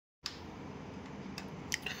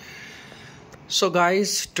So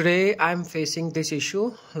guys, today I'm facing this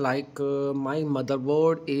issue like my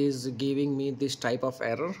motherboard is giving me this type of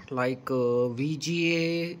error like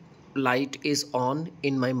VGA light is on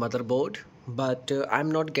in my motherboard, but I'm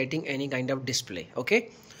not getting any kind of display.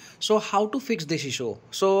 Okay, so how to fix this issue?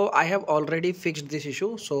 So I have already fixed this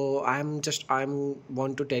issue, so I'm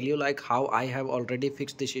want to tell you like how I have already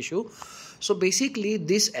fixed this issue. So basically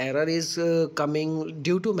this error is coming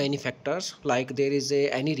due to many factors, like there is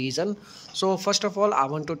any reason. So first of all I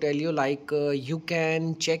want to tell you like you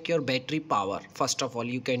can check your battery power. First of all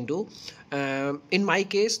you can do, in my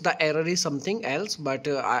case the error is something else, but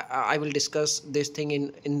I will discuss this thing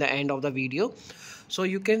in the end of the video. So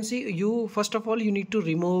you can see, you first of all you need to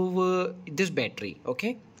remove this battery,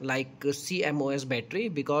 okay, like CMOS battery,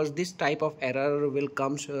 because this type of error will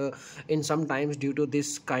comes in sometimes due to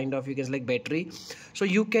this kind of, you can say, like battery. So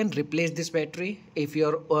you can replace this battery. If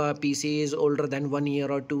your PC is older than 1 year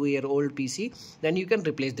or 2 year old PC, then you can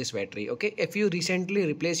replace this battery. Okay, if you recently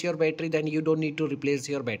replace your battery, then you don't need to replace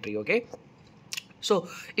your battery. Okay, so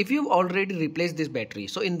if you've already replaced this battery,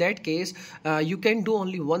 so in that case you can do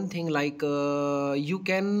only one thing, like you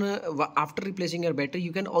can after replacing your battery,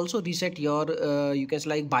 you can also reset your you can say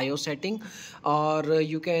like BIOS setting, or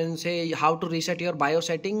you can say how to reset your BIOS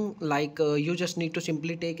setting. Like you just need to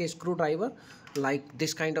simply take a screwdriver, like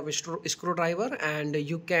this kind of a screwdriver, and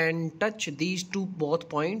you can touch these both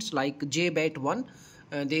points like JBAT1.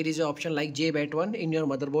 There is an option like JBAT1 in your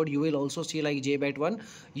motherboard. You will also see like JBAT1.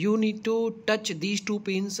 You need to touch these two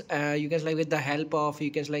pins, you can like with the help of,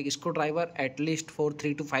 you can like screwdriver, at least for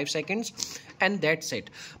 3 to 5 seconds, and that's it.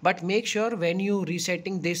 But make sure when you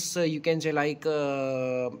resetting this you can say like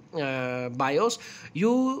BIOS,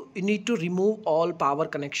 you need to remove all power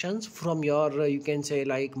connections from your you can say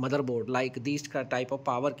like motherboard, like these type of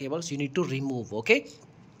power cables you need to remove. Okay,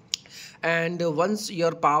 and once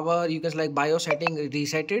your power, you can like BIOS setting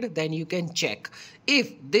resetted, then you can check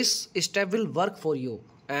if this step will work for you,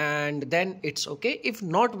 and then it's okay. If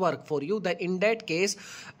not work for you, then in that case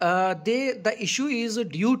the issue is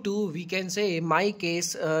due to, we can say, in my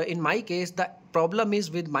case the problem is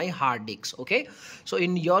with my hard disk. Okay, so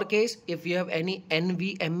in your case, if you have any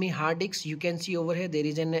NVMe hard disk, you can see over here there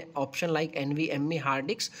is an option like NVMe hard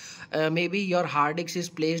disk. Maybe your hard disk is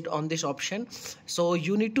placed on this option, so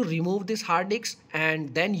you need to remove this hard disk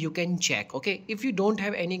and then you can check. Okay, if you don't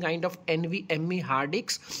have any kind of NVMe hard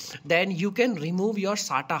disk, then you can remove your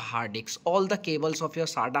SATA hard disk, all the cables of your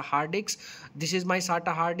SATA hard disk. This is my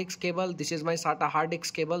SATA hard disk cable, this is my SATA hard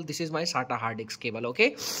disk cable, this is my SATA hard disk cable.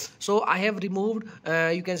 Okay, so I have removed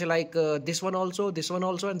you can say like this one also, this one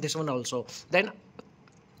also, and this one also.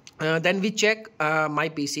 Then we check my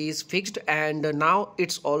PC is fixed, and now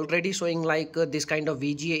it's already showing like this kind of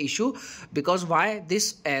VGA issue. Because why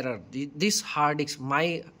this error? This hard disk,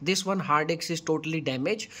 this one hard disk is totally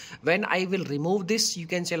damaged. When I will remove this, you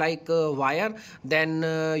can say like wire, then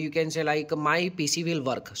you can say like my PC will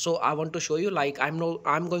work. So I want to show you, like I'm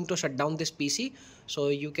going to shut down this PC. So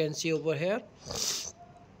you can see over here,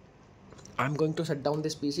 I'm going to shut down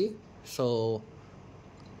this PC. So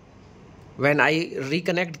when I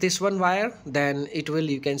reconnect this one wire, then it will,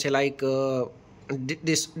 you can say like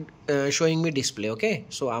this showing me display. Okay,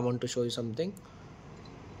 so I want to show you something.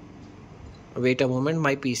 Wait a moment,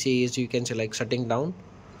 my PC is, you can say like, shutting down.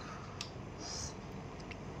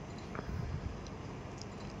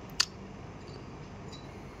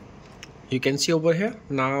 You can see over here.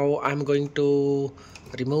 Now I'm going to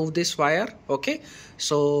remove this wire. Okay,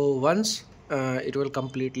 so once it will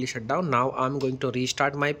completely shut down, now I'm going to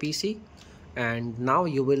restart my PC, and now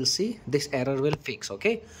you will see this error will fix.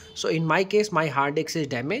 Okay, so in my case my hard disk is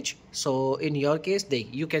damaged. So in your case,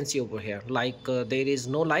 you can see over here like there is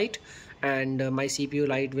no light, and my CPU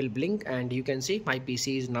light will blink, and you can see my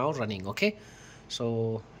PC is now running. Okay,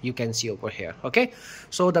 so you can see over here. Okay,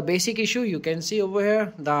 so the basic issue you can see over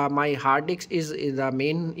here, my hard disk is the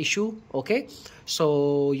main issue. Okay,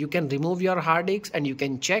 so you can remove your hard disk and you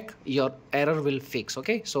can check, your error will fix.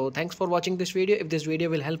 Okay, so thanks for watching this video. If this video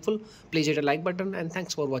will helpful, please hit a like button, and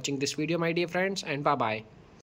thanks for watching this video, my dear friends, and bye bye.